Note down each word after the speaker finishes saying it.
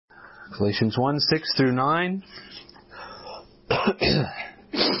Galatians 1, 6 through 9.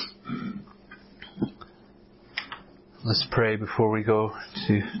 Let's pray before we go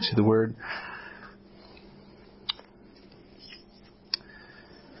to the Word.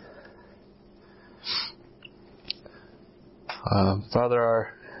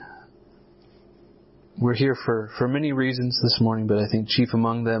 Father, we're here for many reasons this morning, but I think chief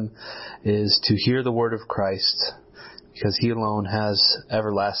among them is to hear the Word of Christ, because He alone has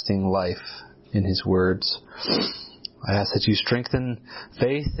everlasting life in His words. I ask that you strengthen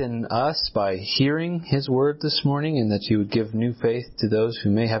faith in us by hearing His Word this morning, and that you would give new faith to those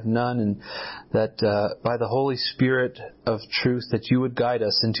who may have none, and that by the Holy Spirit of truth that you would guide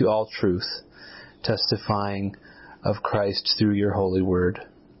us into all truth, testifying of Christ through your holy Word.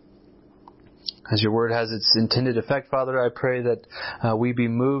 As your Word has its intended effect, Father, I pray that we be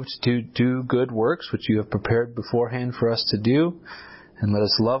moved to do good works which you have prepared beforehand for us to do, and let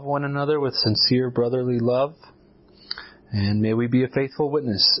us love one another with sincere brotherly love. And may we be a faithful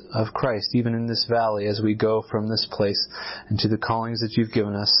witness of Christ even in this valley as we go from this place into the callings that you've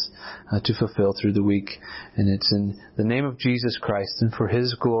given us to fulfill through the week. And it's in the name of Jesus Christ and for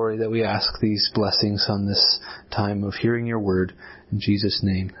His glory that we ask these blessings on this time of hearing your word. In Jesus'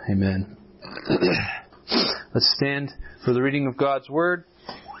 name, amen. Let's stand for the reading of God's word.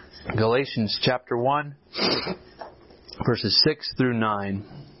 Galatians chapter 1, verses 6 through 9.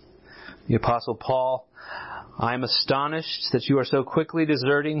 The Apostle Paul: I am astonished that you are so quickly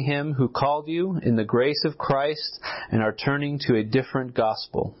deserting Him who called you in the grace of Christ and are turning to a different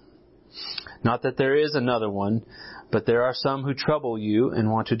gospel. Not that there is another one, but there are some who trouble you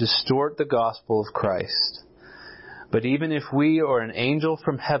and want to distort the gospel of Christ. But even if we or an angel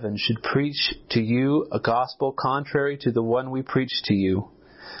from heaven should preach to you a gospel contrary to the one we preach to you,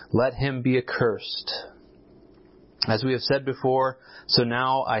 let him be accursed. As we have said before, so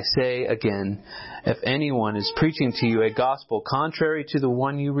now I say again, if anyone is preaching to you a gospel contrary to the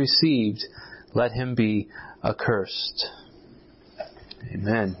one you received, let him be accursed.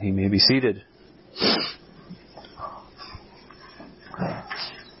 Amen. You may be seated.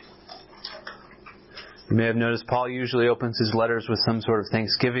 You may have noticed Paul usually opens his letters with some sort of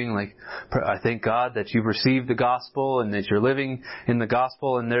thanksgiving, like, I thank God that you've received the gospel and that you're living in the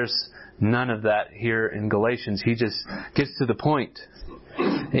gospel, and there's none of that here in Galatians. He just gets to the point.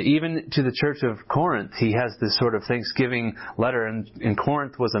 Even to the church of Corinth, he has this sort of thanksgiving letter, and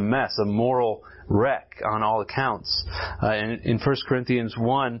Corinth was a mess, a moral wreck on all accounts. In 1 Corinthians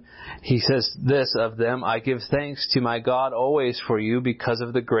 1, he says this of them: I give thanks to my God always for you because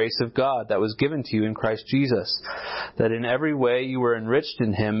of the grace of God that was given to you in Christ Jesus, that in every way you were enriched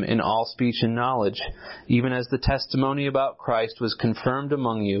in Him in all speech and knowledge, even as the testimony about Christ was confirmed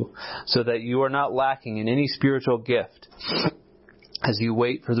among you, so that you are not lacking in any spiritual gift, as you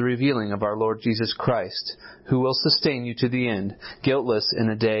wait for the revealing of our Lord Jesus Christ, who will sustain you to the end, guiltless in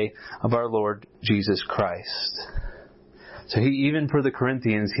the day of our Lord Jesus Christ. So even for the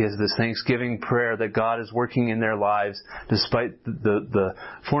Corinthians, he has this thanksgiving prayer that God is working in their lives despite the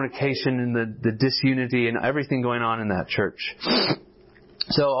fornication and the disunity and everything going on in that church.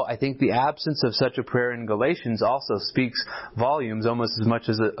 So I think the absence of such a prayer in Galatians also speaks volumes almost as much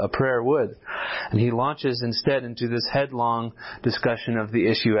as a prayer would. And he launches instead into this headlong discussion of the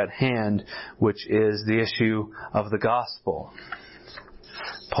issue at hand, which is the issue of the gospel.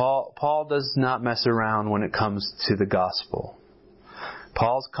 Paul does not mess around when it comes to the gospel.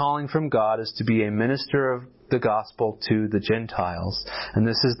 Paul's calling from God is to be a minister of the gospel to the Gentiles. And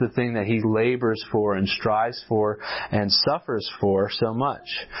this is the thing that he labors for and strives for and suffers for so much.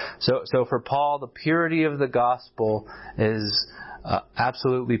 So for Paul, the purity of the gospel is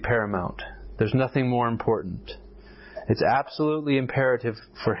absolutely paramount. There's nothing more important. It's absolutely imperative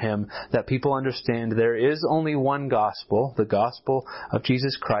for him that people understand there is only one gospel, the gospel of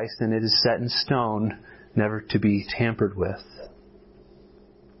Jesus Christ, and it is set in stone, never to be tampered with.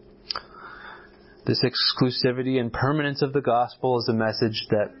 This exclusivity and permanence of the gospel is a message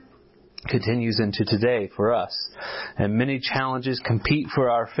that continues into today for us. And many challenges compete for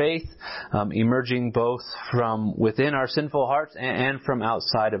our faith, emerging both from within our sinful hearts and from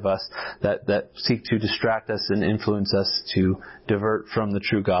outside of us that seek to distract us and influence us to divert from the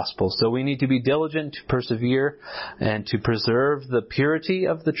true gospel. So we need to be diligent to persevere and to preserve the purity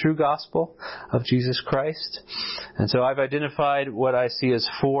of the true gospel of Jesus Christ. And so I've identified what I see as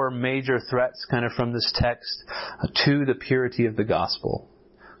 4 major threats kind of from this text to the purity of the gospel.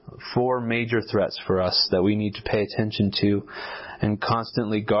 4 major threats for us that we need to pay attention to and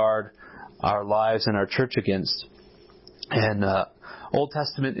constantly guard our lives and our church against. And Old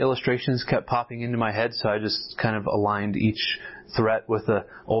Testament illustrations kept popping into my head, so I just kind of aligned each threat with an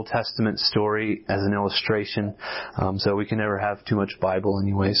Old Testament story as an illustration. So we can never have too much Bible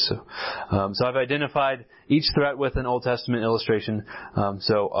anyway. So I've identified each threat with an Old Testament illustration.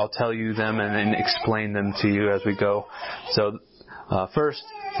 So I'll tell you them and then explain them to you as we go. So first,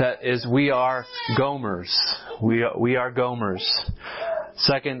 that is, we are Gomers. We are Gomers.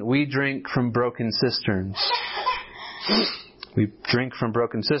 Second, we drink from broken cisterns. We drink from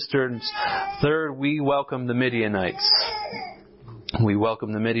broken cisterns. Third, we welcome the Midianites. We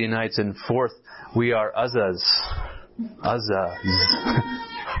welcome the Midianites. And fourth, we are Uzzahs. Uzzahs.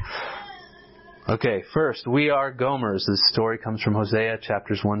 Okay, first, we are Gomers. This story comes from Hosea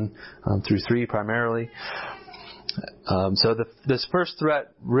chapters 1 through 3 primarily. So this first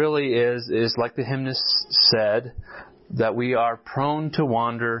threat really is like the hymnist said, that we are prone to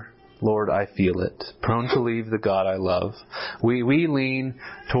wander. Lord, I feel it. Prone to leave the God I love. We lean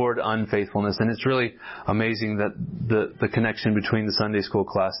toward unfaithfulness. And it's really amazing that the connection between the Sunday school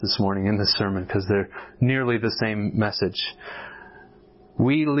class this morning and this sermon, because they're nearly the same message.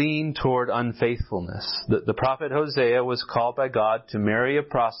 We lean toward unfaithfulness. The prophet Hosea was called by God to marry a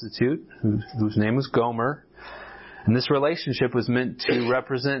prostitute whose name was Gomer. And this relationship was meant to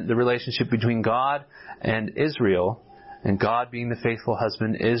represent the relationship between God and Israel. And God being the faithful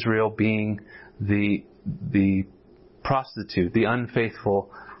husband, Israel being the prostitute, the unfaithful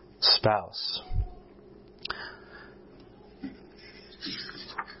spouse.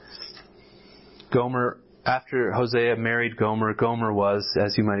 Gomer, after Hosea married Gomer, Gomer was,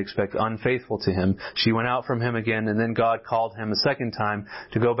 as you might expect, unfaithful to him. She went out from him again, and then God called him a second time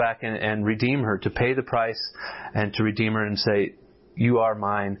to go back and redeem her, to pay the price and to redeem her and say, you are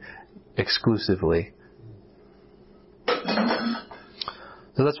mine exclusively.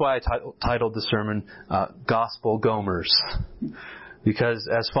 So that's why I titled the sermon, Gospel Gomers. Because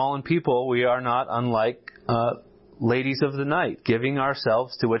as fallen people, we are not unlike ladies of the night, giving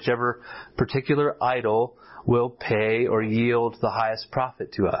ourselves to whichever particular idol will pay or yield the highest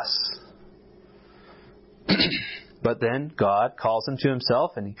profit to us. But then God calls him to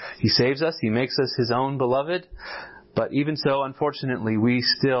himself and He saves us. He makes us His own beloved. But even so, unfortunately, we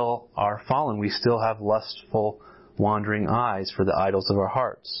still are fallen. We still have lustful, wandering eyes for the idols of our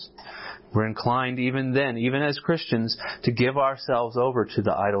hearts. We're inclined even then, even as Christians, to give ourselves over to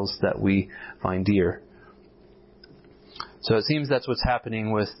the idols that we find dear. So it seems that's what's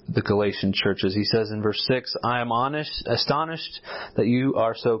happening with the Galatian churches. He says in verse 6, I am astonished that you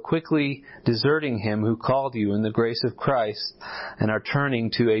are so quickly deserting Him who called you in the grace of Christ and are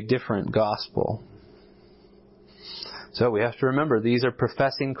turning to a different gospel. So we have to remember, these are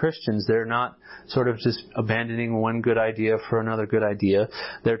professing Christians. They're not sort of just abandoning one good idea for another good idea.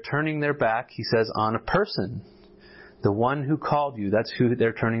 They're turning their back, he says, on a person. The one who called you, that's who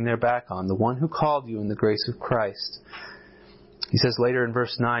they're turning their back on. The one who called you in the grace of Christ. He says later in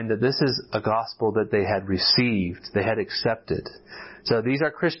verse 9 that this is a gospel that they had received, they had accepted. So these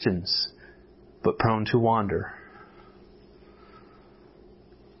are Christians, but prone to wander.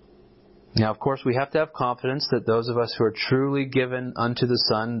 Now, of course, we have to have confidence that those of us who are truly given unto the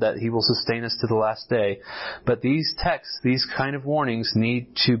Son, that He will sustain us to the last day. But these texts, these kind of warnings,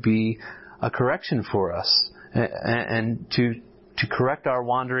 need to be a correction for us and to correct our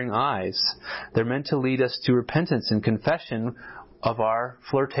wandering eyes. They're meant to lead us to repentance and confession of our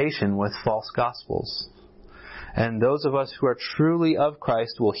flirtation with false gospels. And those of us who are truly of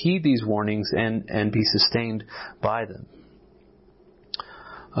Christ will heed these warnings and be sustained by them.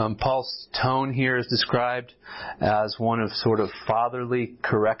 Paul's tone here is described as one of sort of fatherly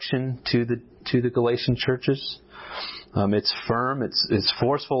correction to the Galatian churches. It's firm, it's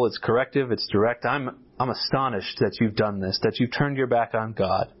forceful, it's corrective, it's direct. I'm astonished that you've done this, that you've turned your back on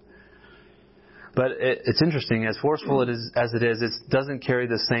God. But it's interesting, as forceful as it is, it doesn't carry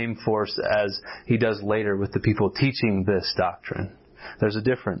the same force as he does later with the people teaching this doctrine. There's a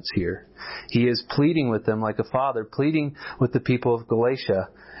difference here. He is pleading with them like a father, pleading with the people of Galatia.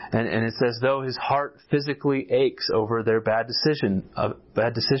 And it's as though his heart physically aches over their bad decisions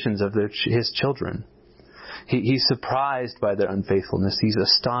of his children. He's surprised by their unfaithfulness. He's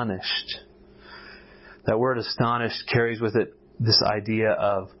astonished. That word astonished carries with it this idea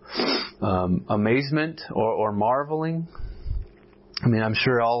of amazement or marveling. I mean, I'm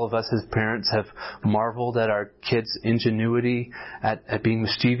sure all of us as parents have marveled at our kids' ingenuity at being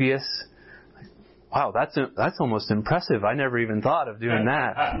mischievous. Wow, that's almost impressive. I never even thought of doing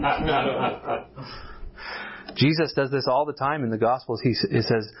that. Jesus does this all the time in the Gospels. It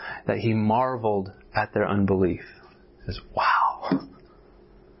says that He marveled at their unbelief. He says, wow.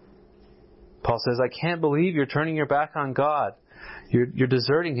 Paul says, I can't believe you're turning your back on God. You're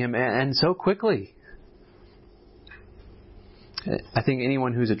deserting Him, and so quickly. I think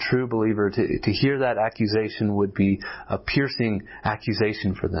anyone who's a true believer, to hear that accusation would be a piercing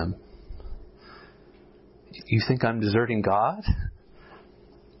accusation for them. You think I'm deserting God?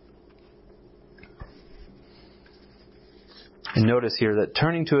 And notice here that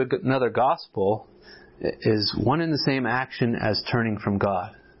turning to another gospel is one and the same action as turning from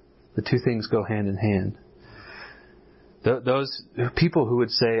God. The two things go hand in hand. Those people who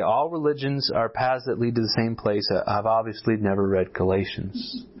would say all religions are paths that lead to the same place have obviously never read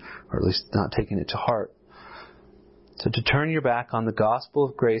Galatians, or at least not taken it to heart. So to turn your back on the gospel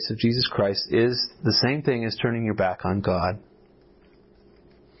of grace of Jesus Christ is the same thing as turning your back on God.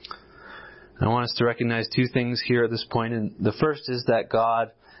 And I want us to recognize two things here at this point. And the first is that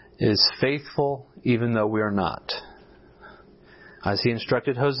God is faithful even though we are not. As He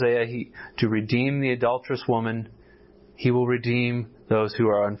instructed Hosea to redeem the adulterous woman, He will redeem those who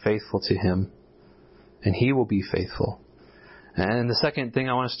are unfaithful to Him. And He will be faithful. And the second thing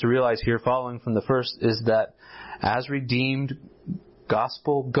I want us to realize here, following from the first, is that as redeemed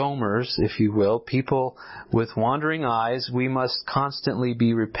gospel Gomers, if you will, people with wandering eyes, we must constantly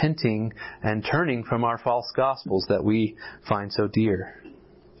be repenting and turning from our false gospels that we find so dear.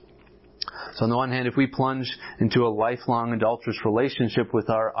 So on the one hand, if we plunge into a lifelong adulterous relationship with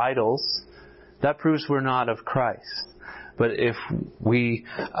our idols, that proves we're not of Christ. But if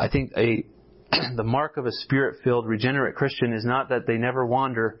I think the mark of a Spirit-filled, regenerate Christian is not that they never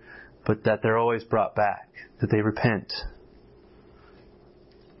wander, but that they're always brought back, that they repent.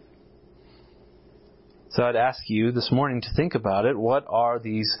 So I'd ask you this morning to think about it. What are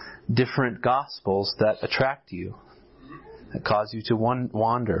these different gospels that attract you, that cause you to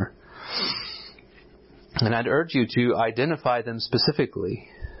wander? And I'd urge you to identify them specifically,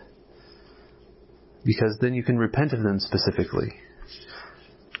 because then you can repent of them specifically.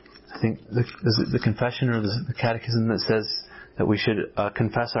 I think the confession or the catechism that says that we should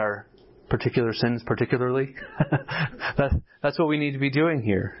confess our particular sins particularly. That's what we need to be doing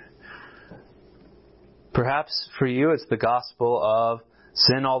here. Perhaps for you it's the gospel of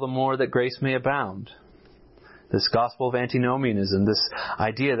sin all the more that grace may abound. This gospel of antinomianism, this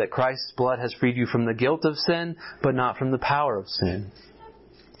idea that Christ's blood has freed you from the guilt of sin, but not from the power of sin.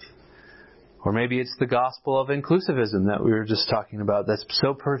 Or maybe it's the gospel of inclusivism that we were just talking about, that's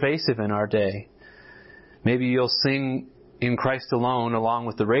so pervasive in our day. Maybe you'll sing In Christ Alone along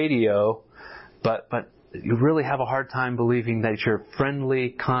with the radio, but you really have a hard time believing that your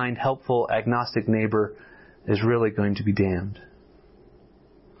friendly, kind, helpful, agnostic neighbor is really going to be damned.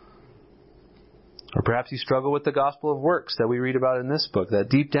 Or perhaps you struggle with the gospel of works that we read about in this book, that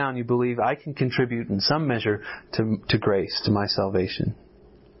deep down you believe I can contribute in some measure to grace, to my salvation.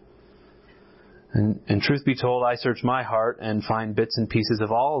 And truth be told, I search my heart and find bits and pieces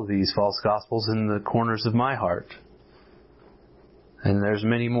of all of these false gospels in the corners of my heart. And there's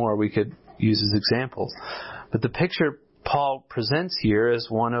many more we could use as examples. But the picture Paul presents here is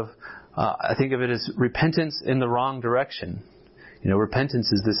one of, I think of it as repentance in the wrong direction.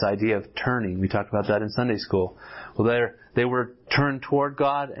 Repentance is this idea of turning. We talked about that in Sunday school. Well, they were turned toward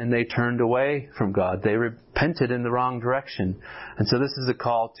God and they turned away from God. They repented in the wrong direction. And so this is a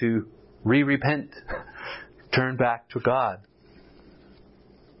call to repent, turn back to God.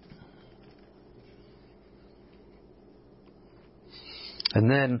 And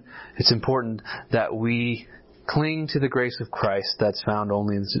then it's important that we cling to the grace of Christ that's found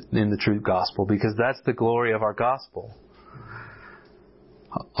only in the true gospel, because that's the glory of our gospel.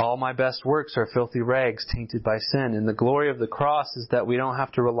 All my best works are filthy rags tainted by sin. And the glory of the cross is that we don't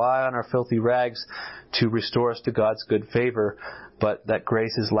have to rely on our filthy rags to restore us to God's good favor, but that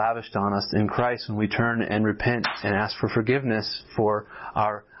grace is lavished on us in Christ when we turn and repent and ask for forgiveness for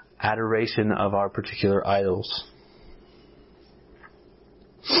our adoration of our particular idols.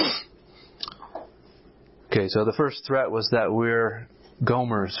 Okay, so the first threat was that we're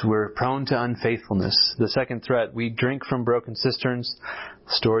Gomers. We're prone to unfaithfulness. The second threat, we drink from broken cisterns.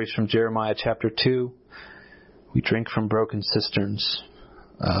 Stories from Jeremiah chapter 2. We drink from broken cisterns.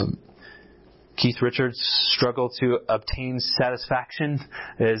 Keith Richards' Struggle to Obtain Satisfaction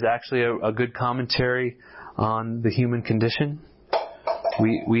is actually a good commentary on the human condition.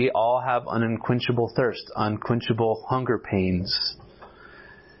 We all have an unquenchable thirst, unquenchable hunger pains.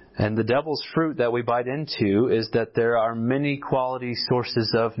 And the devil's fruit that we bite into is that there are many quality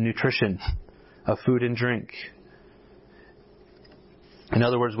sources of nutrition, of food and drink. In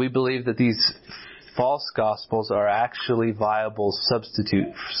other words, we believe that these false gospels are actually viable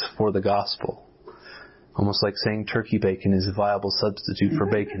substitutes for the gospel. Almost like saying turkey bacon is a viable substitute for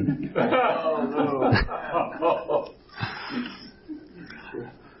bacon.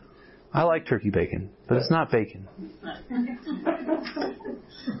 I like turkey bacon, but it's not bacon.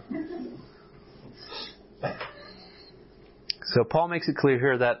 So Paul makes it clear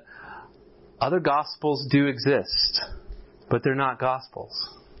here that other gospels do exist, but they're not gospels.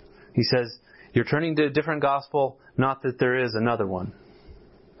 He says, you're turning to a different gospel, not that there is another one.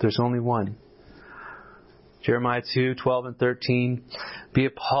 There's only one. Jeremiah 2:12 and 13. Be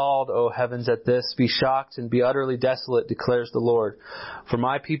appalled, O heavens, at this. Be shocked and be utterly desolate, declares the Lord. For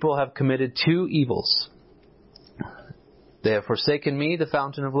my people have committed two evils. They have forsaken me, the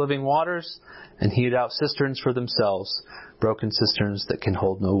fountain of living waters, and heated out cisterns for themselves, broken cisterns that can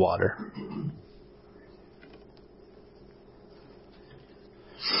hold no water.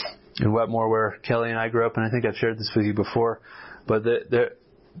 In Wetmore, where Kelly and I grew up, and I think I've shared this with you before, but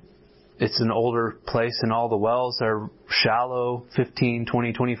it's an older place, and all the wells are shallow, 15,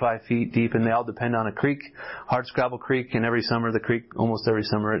 20, 25 feet deep, and they all depend on a creek, Hardscrabble Creek, and every summer almost every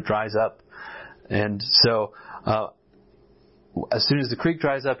summer, it dries up. And so, as soon as the creek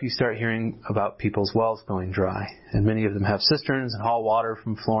dries up, you start hearing about people's wells going dry. And many of them have cisterns and haul water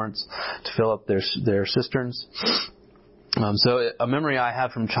from Florence to fill up their cisterns. So a memory I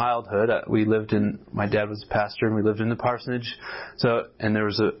have from childhood, my dad was a pastor, and we lived in the parsonage. And there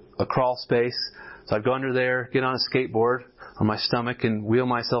was a crawl space. So I'd go under there, get on a skateboard on my stomach, and wheel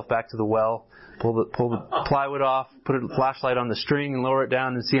myself back to the well, pull the plywood off, put a flashlight on the string and lower it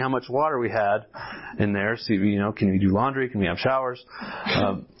down and see how much water we had in there. See, can we do laundry? Can we have showers?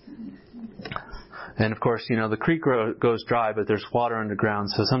 And of course, the creek goes dry, but there's water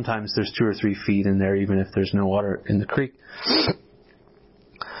underground. So sometimes there's 2 or 3 feet in there, even if there's no water in the creek.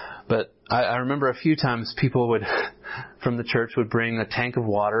 But I remember a few times people from the church would bring a tank of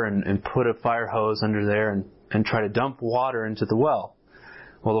water and put a fire hose under there and try to dump water into the well.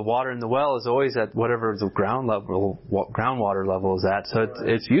 Well, the water in the well is always at whatever the groundwater level is at. So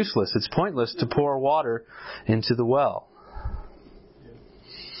it's useless. It's pointless to pour water into the well.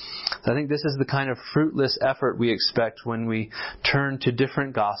 I think this is the kind of fruitless effort we expect when we turn to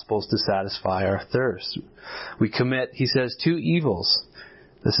different gospels to satisfy our thirst. We commit, he says, 2 evils.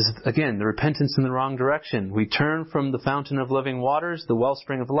 This is, again, the repentance in the wrong direction. We turn from the fountain of living waters, the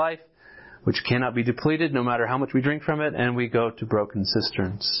wellspring of life, which cannot be depleted no matter how much we drink from it, and we go to broken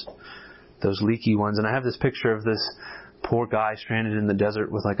cisterns, those leaky ones. And I have this picture of this poor guy stranded in the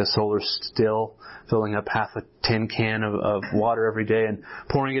desert with like a solar still, filling up half a tin can of water every day and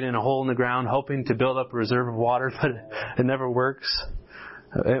pouring it in a hole in the ground, hoping to build up a reserve of water, but it never works.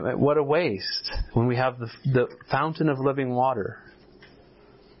 What a waste when we have the fountain of living water.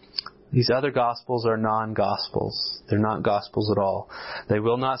 These other gospels are non-gospels. They're not gospels at all. They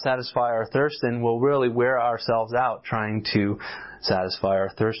will not satisfy our thirst, and we'll really wear ourselves out trying to satisfy our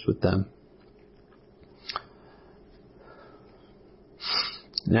thirst with them.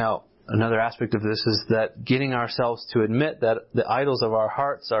 Now, another aspect of this is that getting ourselves to admit that the idols of our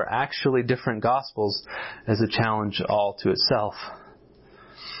hearts are actually different gospels is a challenge all to itself.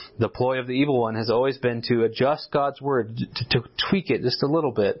 The ploy of the evil one has always been to adjust God's word, to tweak it just a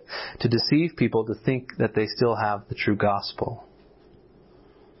little bit, to deceive people to think that they still have the true gospel.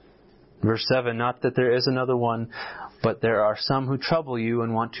 Verse 7, not that there is another one, but there are some who trouble you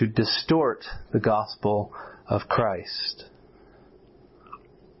and want to distort the gospel of Christ.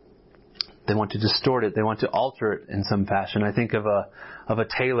 They want to distort it. They want to alter it in some fashion. I think of a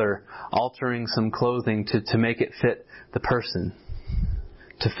tailor altering some clothing to make it fit the person,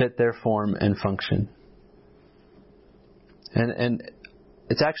 to fit their form and function. And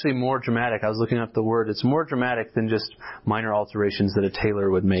it's actually more dramatic. I was looking up the word. It's more dramatic than just minor alterations that a tailor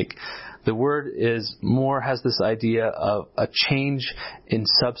would make. The word has this idea of a change in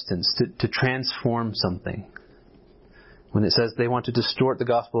substance, to transform something. When it says they want to distort the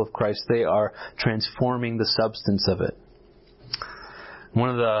gospel of Christ, they are transforming the substance of it. One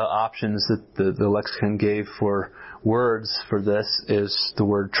of the options that the lexicon gave for words for this is the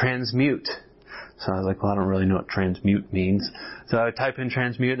word transmute. So I was like, well, I don't really know what transmute means. So I type in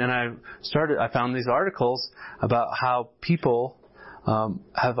transmute, and I found these articles about how people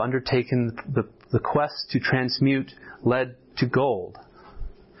have undertaken the quest to transmute lead to gold.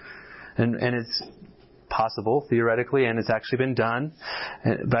 And it's possible, theoretically, and it's actually been done.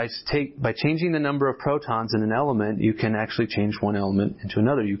 By changing the number of protons in an element, you can actually change one element into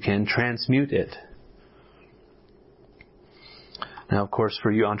another. You can transmute it. Now, of course,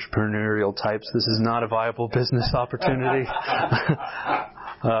 for you entrepreneurial types, this is not a viable business opportunity.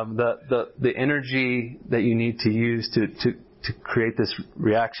 The energy that you need to use to create this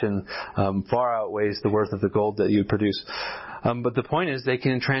reaction far outweighs the worth of the gold that you produce. But the point is, they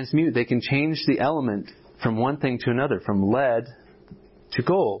can transmute. They can change the element from one thing to another, from lead to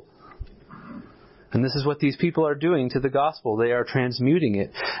gold. And this is what these people are doing to the gospel. They are transmuting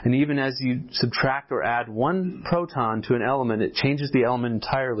it. And even as you subtract or add one proton to an element, it changes the element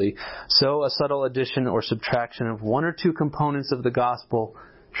entirely. So a subtle addition or subtraction of one or two components of the gospel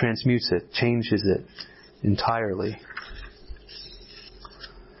transmutes it, changes it entirely.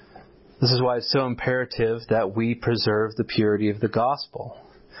 This is why it's so imperative that we preserve the purity of the gospel.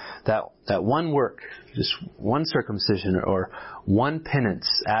 That one work, just one circumcision or one penance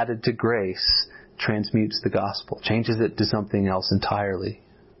added to grace transmutes the gospel, changes it to something else entirely.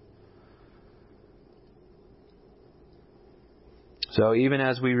 So even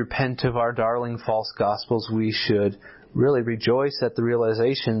as we repent of our darling false gospels, we should really rejoice at the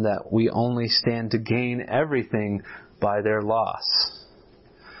realization that we only stand to gain everything by their loss.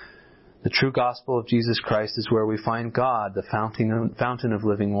 The true gospel of Jesus Christ is where we find God, the fountain of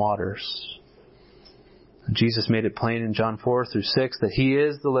living waters. Jesus made it plain in John 4-6 that He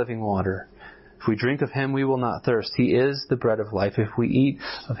is the living water. If we drink of Him, we will not thirst. He is the bread of life. If we eat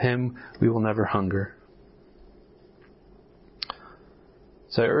of Him, we will never hunger.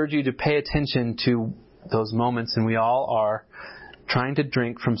 So I urge you to pay attention to those moments, and we all are, trying to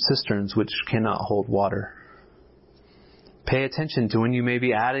drink from cisterns which cannot hold water. Pay attention to when you may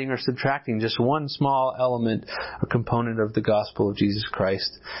be adding or subtracting just one small element or component of the gospel of Jesus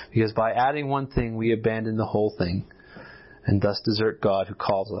Christ. Because by adding one thing, we abandon the whole thing and thus desert God who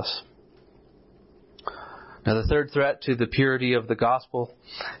calls us. Now the third threat to the purity of the gospel,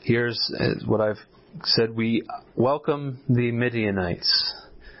 here's what I've said. We welcome the Midianites.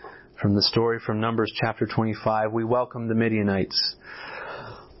 From the story from Numbers chapter 25, we welcome the Midianites.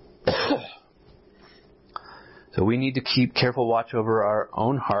 So we need to keep careful watch over our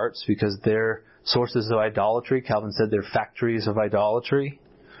own hearts because they're sources of idolatry. Calvin said they're factories of idolatry.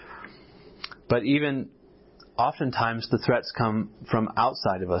 But even oftentimes the threats come from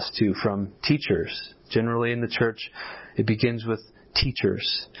outside of us too, from teachers. Generally in the church, it begins with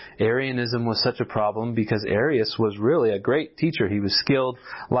teachers. Arianism was such a problem because Arius was really a great teacher. He was skilled,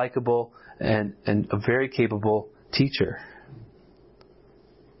 likable, and a very capable teacher.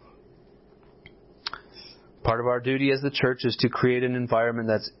 Part of our duty as the church is to create an environment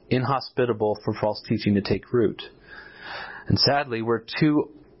that's inhospitable for false teaching to take root. And sadly, we're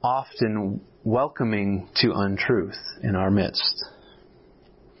too often welcoming to untruth in our midst.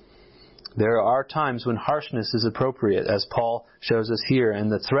 There are times when harshness is appropriate, as Paul shows us here,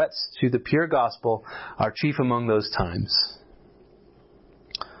 and the threats to the pure gospel are chief among those times.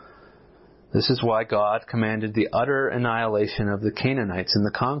 This is why God commanded the utter annihilation of the Canaanites in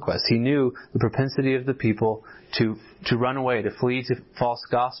the conquest. He knew the propensity of the people to run away, to flee to false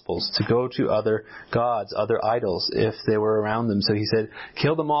gospels, to go to other gods, other idols, if they were around them. So He said,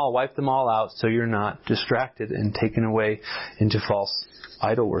 kill them all, wipe them all out, so you're not distracted and taken away into false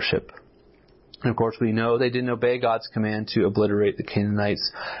idol worship. And of course, we know they didn't obey God's command to obliterate the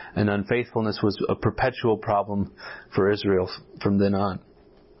Canaanites, and unfaithfulness was a perpetual problem for Israel from then on.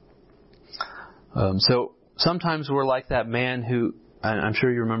 So sometimes we're like that man who, and I'm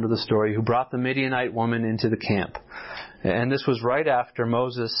sure you remember the story, who brought the Midianite woman into the camp. And this was right after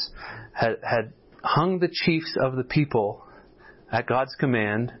Moses had hung the chiefs of the people at God's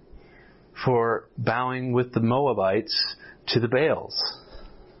command for bowing with the Moabites to the Baals.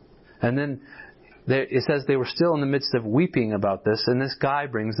 And then it says they were still in the midst of weeping about this, and this guy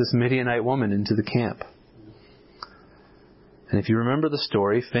brings this Midianite woman into the camp. And if you remember the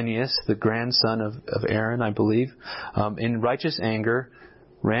story, Phinehas, the grandson of Aaron, I believe, in righteous anger,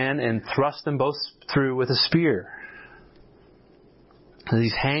 ran and thrust them both through with a spear. And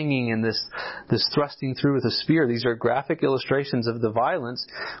he's hanging in this thrusting through with a spear. These are graphic illustrations of the violence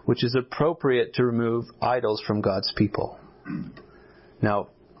which is appropriate to remove idols from God's people. Now,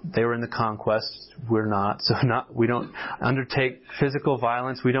 they were in the conquest. We're not. So we don't undertake physical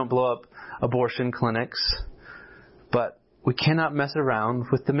violence. We don't blow up abortion clinics. But we cannot mess around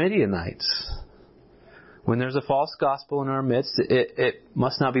with the Midianites. When there's a false gospel in our midst, it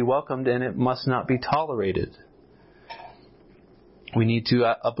must not be welcomed and it must not be tolerated. We need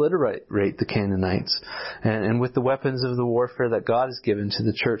to obliterate the Canaanites and with the weapons of the warfare that God has given to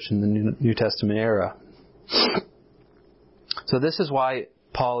the church in the New Testament era. So this is why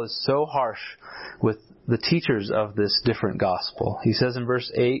Paul is so harsh with the teachers of this different gospel. He says in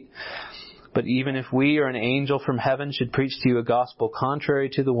verse 8, "But even if we or an angel from heaven should preach to you a gospel contrary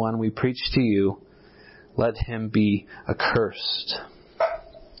to the one we preach to you, let him be accursed."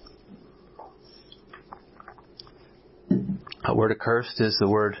 That word accursed is the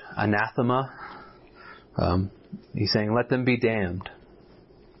word anathema. He's saying, let them be damned.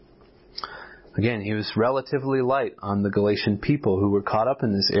 Again, he was relatively light on the Galatian people who were caught up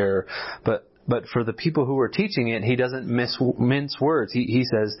in this error. But But for the people who were teaching it, he doesn't mince words. He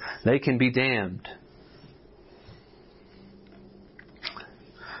says they can be damned.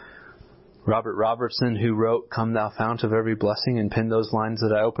 Robert Robertson, who wrote, "Come thou fount of every blessing," and penned those lines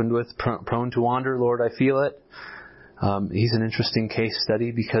that I opened with, "Prone to wander, Lord, I feel it." He's an interesting case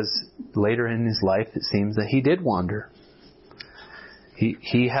study because later in his life it seems that he did wander.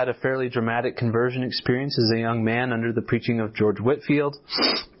 He had a fairly dramatic conversion experience as a young man under the preaching of George Whitefield.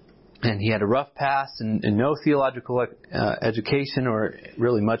 And he had a rough past and no theological education or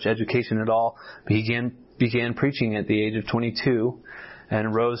really much education at all. But he began preaching at the age of 22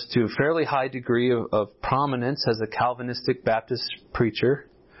 and rose to a fairly high degree of prominence as a Calvinistic Baptist preacher.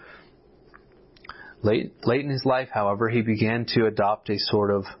 Late in his life, however, he began to adopt a sort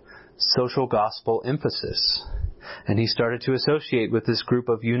of social gospel emphasis. And he started to associate with this group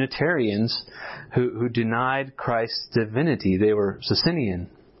of Unitarians who denied Christ's divinity. They were Socinian.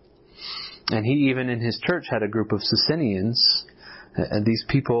 And he even in his church had a group of Socinians. And these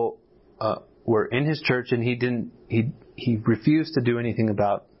people were in his church, and he refused to do anything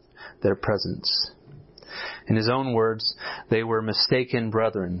about their presence. In his own words, they were mistaken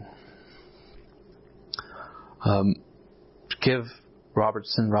brethren. Give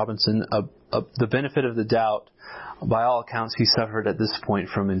Robinson the benefit of the doubt. By all accounts, he suffered at this point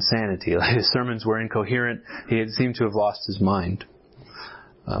from insanity. His sermons were incoherent. He had seemed to have lost his mind.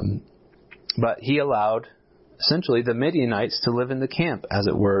 But he allowed, essentially, the Midianites to live in the camp, as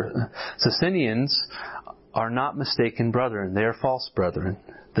it were. Socinians are not mistaken brethren. They are false brethren.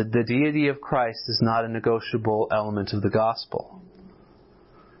 The deity of Christ is not a negotiable element of the gospel.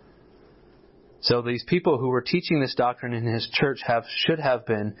 So these people who were teaching this doctrine in his church should have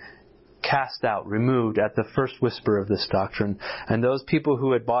been cast out, removed at the first whisper of this doctrine. And those people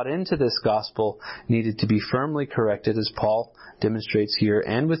who had bought into this gospel needed to be firmly corrected, as Paul demonstrates here,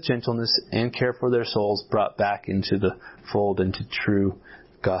 and with gentleness and care for their souls brought back into the fold, into true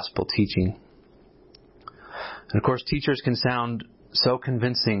gospel teaching. And of course, teachers can sound so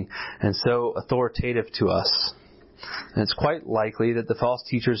convincing and so authoritative to us. And it's quite likely that the false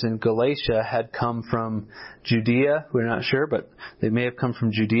teachers in Galatia had come from Judea. We're not sure, but they may have come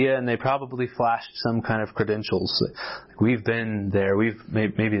from Judea, and they probably flashed some kind of credentials. Like, we've been there.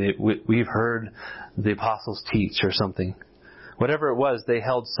 We've heard the apostles teach or something. Whatever it was, they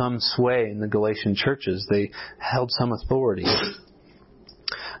held some sway in the Galatian churches. They held some authority.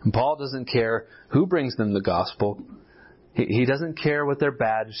 And Paul doesn't care who brings them the gospel. He doesn't care what their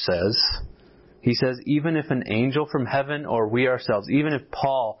badge says. He says, even if an angel from heaven or we ourselves, even if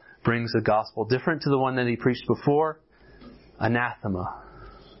Paul brings a gospel different to the one that he preached before, anathema.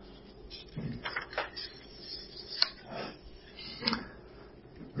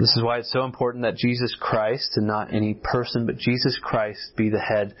 This is why it's so important that Jesus Christ, and not any person, but Jesus Christ be the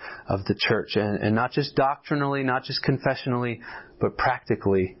head of the church. And not just doctrinally, not just confessionally, but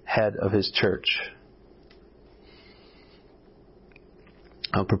practically head of his church.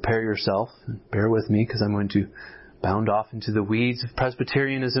 Now prepare yourself, bear with me, because I'm going to bound off into the weeds of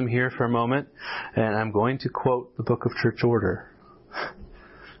Presbyterianism here for a moment, and I'm going to quote the Book of Church Order.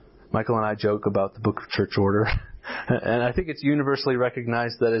 Michael and I joke about the Book of Church Order, and I think it's universally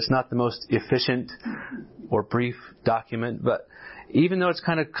recognized that it's not the most efficient or brief document, but even though it's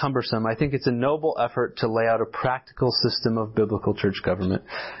kind of cumbersome, I think it's a noble effort to lay out a practical system of biblical church government.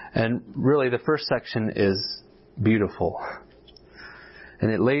 And really, the first section is beautiful. And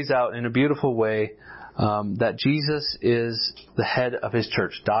it lays out in a beautiful way that Jesus is the head of his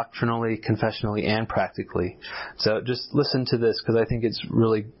church, doctrinally, confessionally, and practically. So just listen to this, because I think it's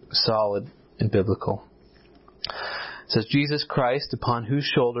really solid and biblical. It says, Jesus Christ, upon whose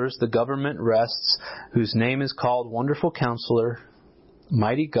shoulders the government rests, whose name is called Wonderful Counselor,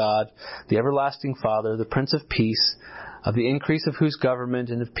 Mighty God, the Everlasting Father, the Prince of Peace, of the increase of whose government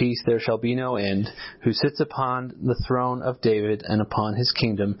and of peace there shall be no end, who sits upon the throne of David and upon his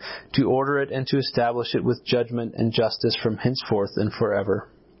kingdom, to order it and to establish it with judgment and justice from henceforth and forever.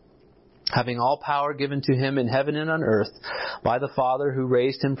 Having all power given to him in heaven and on earth by the Father who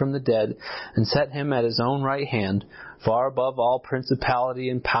raised him from the dead and set him at his own right hand, far above all principality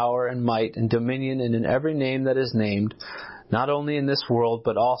and power and might and dominion and in every name that is named, not only in this world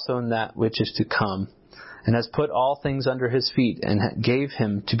but also in that which is to come, and has put all things under his feet, and gave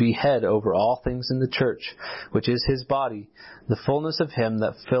him to be head over all things in the church, which is his body, the fullness of him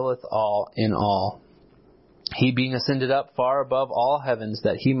that filleth all in all. He being ascended up far above all heavens,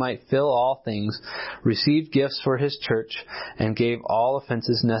 that he might fill all things, received gifts for his church, and gave all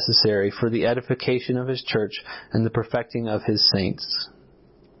offenses necessary for the edification of his church and the perfecting of his saints.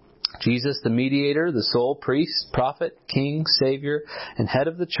 Jesus, the mediator, the sole priest, prophet, king, savior, and head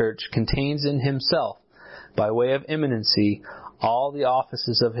of the church, contains in himself, by way of immanency, all the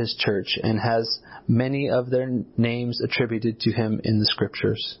offices of his church, and has many of their names attributed to him in the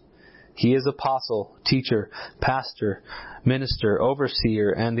Scriptures. He is apostle, teacher, pastor, minister,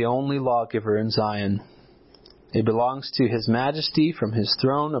 overseer, and the only lawgiver in Zion. It belongs to His Majesty from His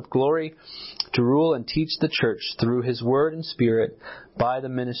throne of glory to rule and teach the church through His word and Spirit by the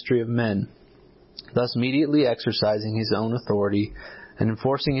ministry of men, thus immediately exercising His own authority and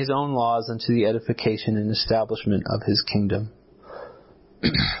enforcing His own laws unto the edification and establishment of His kingdom.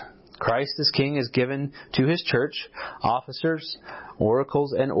 Christ as King is given to His church officers,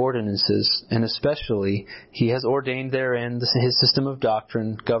 oracles, and ordinances, and especially He has ordained therein His system of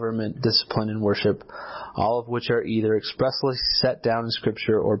doctrine, government, discipline, and worship, all of which are either expressly set down in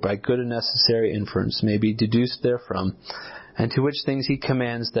Scripture or by good and necessary inference may be deduced therefrom, and to which things He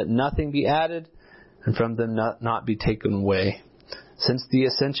commands that nothing be added, and from them not be taken away. Since the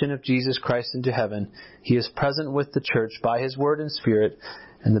ascension of Jesus Christ into heaven, He is present with the church by His word and Spirit,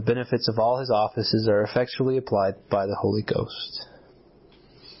 and the benefits of all His offices are effectually applied by the Holy Ghost.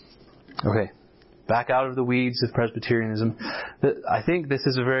 Okay, back out of the weeds of Presbyterianism. I think this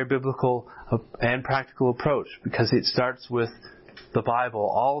is a very biblical and practical approach, because it starts with the Bible,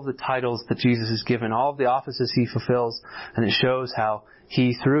 all of the titles that Jesus is given, all of the offices He fulfills, and it shows how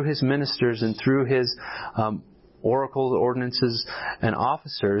He, through His ministers and through His oracles, ordinances, and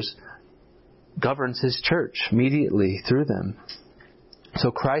officers, governs His church immediately through them. So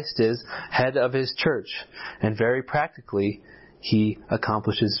Christ is head of His church, and very practically He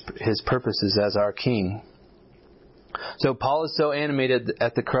accomplishes His purposes as our King. So Paul is so animated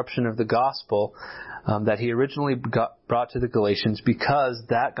at the corruption of the gospel that he originally brought to the Galatians, because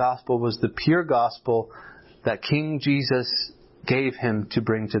that gospel was the pure gospel that King Jesus gave him to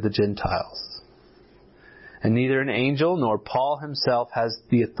bring to the Gentiles. And neither an angel nor Paul himself has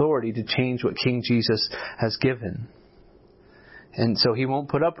the authority to change what King Jesus has given. And so he won't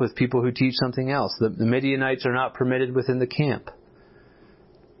put up with people who teach something else. The Midianites are not permitted within the camp.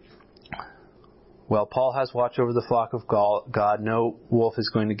 Well, Paul has watch over the flock of God. No wolf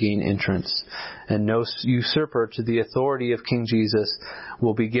is going to gain entrance. And no usurper to the authority of King Jesus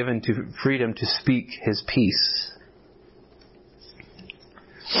will be given to freedom to speak His peace.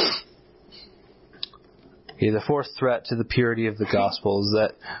 Okay, the fourth threat to the purity of the gospel is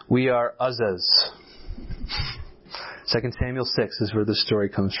that we are uzzahs. 2 Samuel 6 is where the story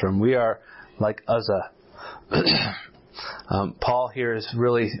comes from. We are like Uzzah. Paul here is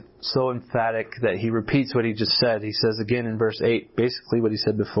really so emphatic that he repeats what he just said. He says again in verse 8, basically what he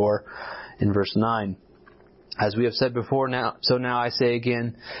said before in verse 9. As we have said before, now I say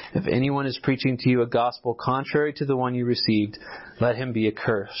again, if anyone is preaching to you a gospel contrary to the one you received, let him be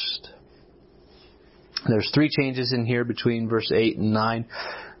accursed. There's three changes in here between verse 8 and 9.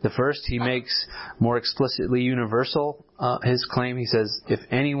 The first, he makes more explicitly universal his claim. He says, if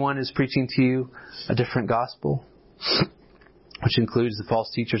anyone is preaching to you a different gospel, which includes the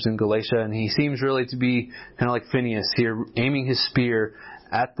false teachers in Galatia. And he seems really to be kind of like Phineas here, aiming his spear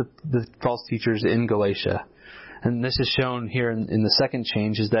at the false teachers in Galatia. And this is shown here in the second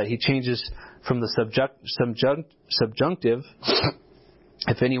change, is that he changes from the subjunctive,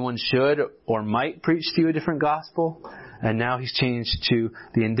 if anyone should or might preach to you a different gospel, and now he's changed to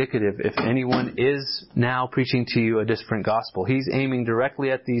the indicative, if anyone is now preaching to you a different gospel. He's aiming directly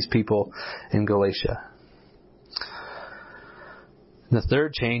at these people in Galatia. The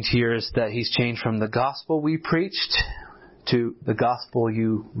third change here is that he's changed from the gospel we preached to the gospel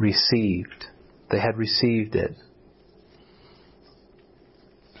you received. They had received it.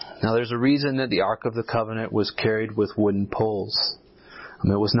 Now there's a reason that the Ark of the Covenant was carried with wooden poles.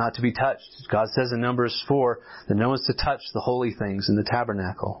 It was not to be touched. God says in Numbers 4 that no one's to touch the holy things in the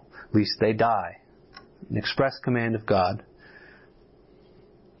tabernacle, lest they die. An express command of God.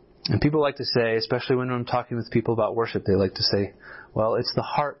 And people like to say, especially when I'm talking with people about worship, they like to say, well, it's the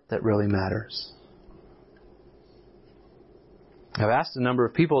heart that really matters. I've asked a number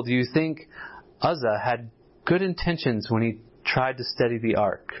of people, do you think Uzzah had good intentions when he tried to steady the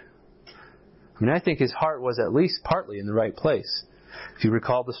ark? I mean, I think his heart was at least partly in the right place. If you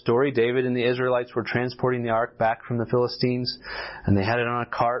recall the story, David and the Israelites were transporting the ark back from the Philistines, and they had it on a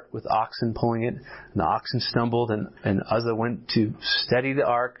cart with oxen pulling it, and the oxen stumbled, and Uzzah went to steady the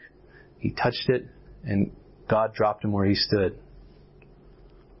ark. He touched it, and God dropped him where he stood.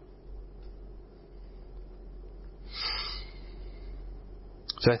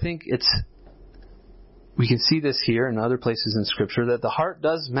 So I think we can see this here and other places in Scripture, that the heart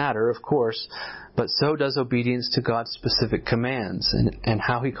does matter, of course, but so does obedience to God's specific commands and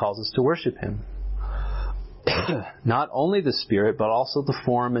how He calls us to worship Him. Not only the spirit, but also the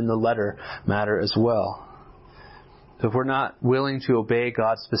form and the letter matter as well. So if we're not willing to obey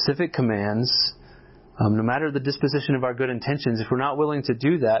God's specific commands, no matter the disposition of our good intentions, if we're not willing to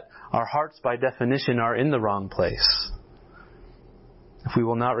do that, our hearts by definition are in the wrong place. If we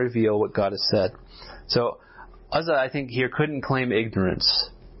will not reveal what God has said. So Uzzah, I think, here couldn't claim ignorance.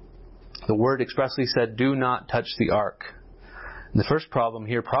 The word expressly said, do not touch the ark. And the first problem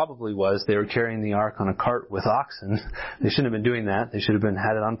here probably was they were carrying the ark on a cart with oxen. They shouldn't have been doing that. They should have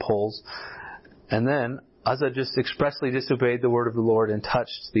had it on poles. And then Uzzah just expressly disobeyed the word of the Lord and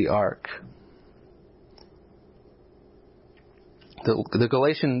touched the ark. The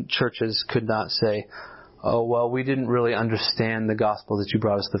Galatian churches could not say, oh, well, we didn't really understand the gospel that you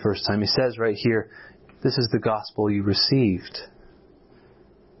brought us the first time. He says right here, this is the gospel you received.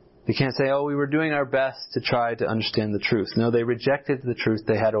 They can't say, oh, we were doing our best to try to understand the truth. No, they rejected the truth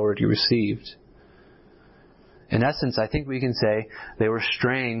they had already received. In essence, I think we can say they were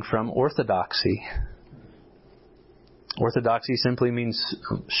straying from orthodoxy. Orthodoxy simply means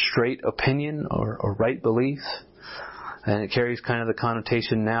straight opinion or right belief. And it carries kind of the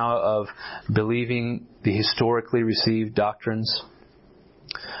connotation now of believing the historically received doctrines.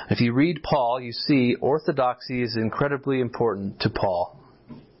 If you read Paul, you see orthodoxy is incredibly important to Paul.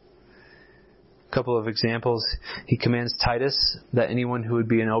 A couple of examples. He commands Titus that anyone who would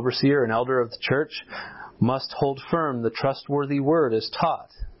be an overseer, an elder of the church, must hold firm the trustworthy word as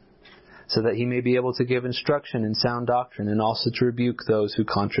taught, so that he may be able to give instruction in sound doctrine and also to rebuke those who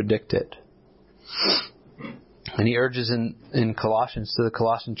contradict it. And he urges in Colossians, to the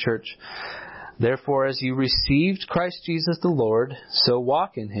Colossian church, therefore, as you received Christ Jesus the Lord, so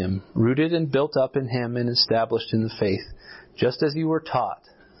walk in Him, rooted and built up in Him and established in the faith, just as you were taught,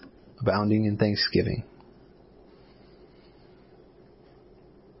 abounding in thanksgiving.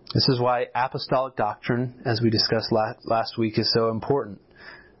 This is why apostolic doctrine, as we discussed last week, is so important.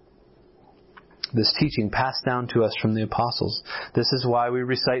 This teaching passed down to us from the apostles. This is why we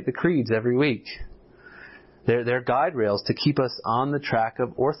recite the creeds every week. They're guide rails to keep us on the track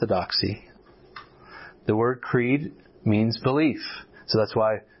of orthodoxy. The word creed means belief. So that's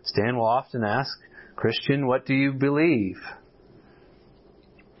why Stan will often ask, Christian, what do you believe?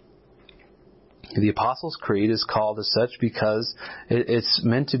 The Apostles' Creed is called as such because it's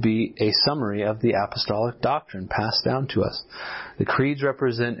meant to be a summary of the apostolic doctrine passed down to us. The creeds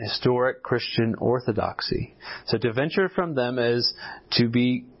represent historic Christian orthodoxy. So to venture from them is to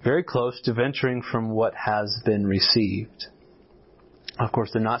be very close to venturing from what has been received. Of course,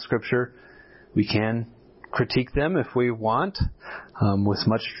 they're not Scripture. We can critique them if we want, with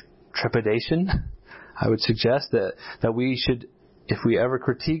much trepidation. I would suggest that we should, if we ever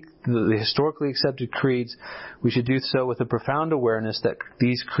critique the historically accepted creeds, we should do so with a profound awareness that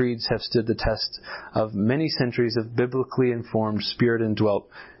these creeds have stood the test of many centuries of biblically informed, Spirit-indwelt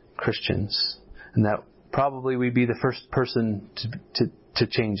Christians. And that probably we'd be the first person to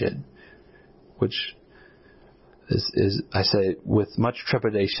change it. Which is, I say, with much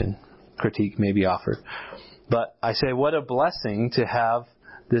trepidation, critique may be offered. But I say, what a blessing to have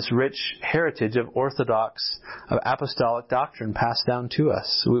this rich heritage of orthodox, of apostolic doctrine passed down to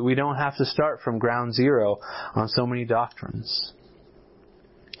us. We don't have to start from ground zero on so many doctrines.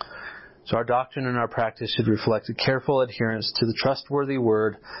 So our doctrine and our practice should reflect a careful adherence to the trustworthy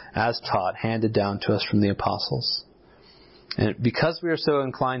word as taught, handed down to us from the apostles. And because we are so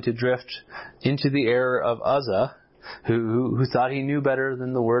inclined to drift into the error of Uzzah, who thought he knew better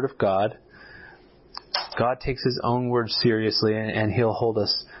than the word of God, God takes His own word seriously, and He'll hold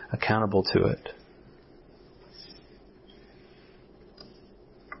us accountable to it.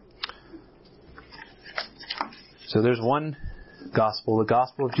 So there's one gospel, the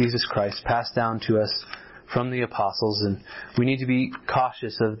gospel of Jesus Christ, passed down to us from the apostles, and we need to be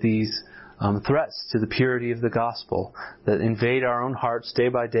cautious of these threats to the purity of the gospel that invade our own hearts day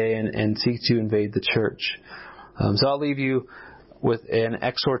by day and seek to invade the church. So I'll leave you with an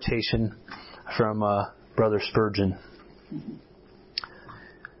exhortation from Brother Spurgeon.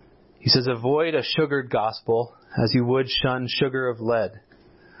 He says, avoid a sugared gospel as you would shun sugar of lead.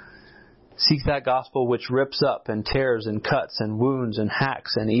 Seek that gospel which rips up and tears and cuts and wounds and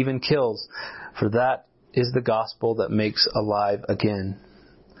hacks and even kills, for that is the gospel that makes alive again.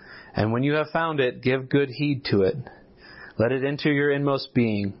 And when you have found it, give good heed to it. Let it enter your inmost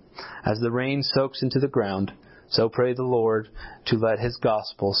being. As the rain soaks into the ground, so pray the Lord to let His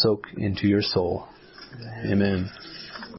gospel soak into your soul. Amen.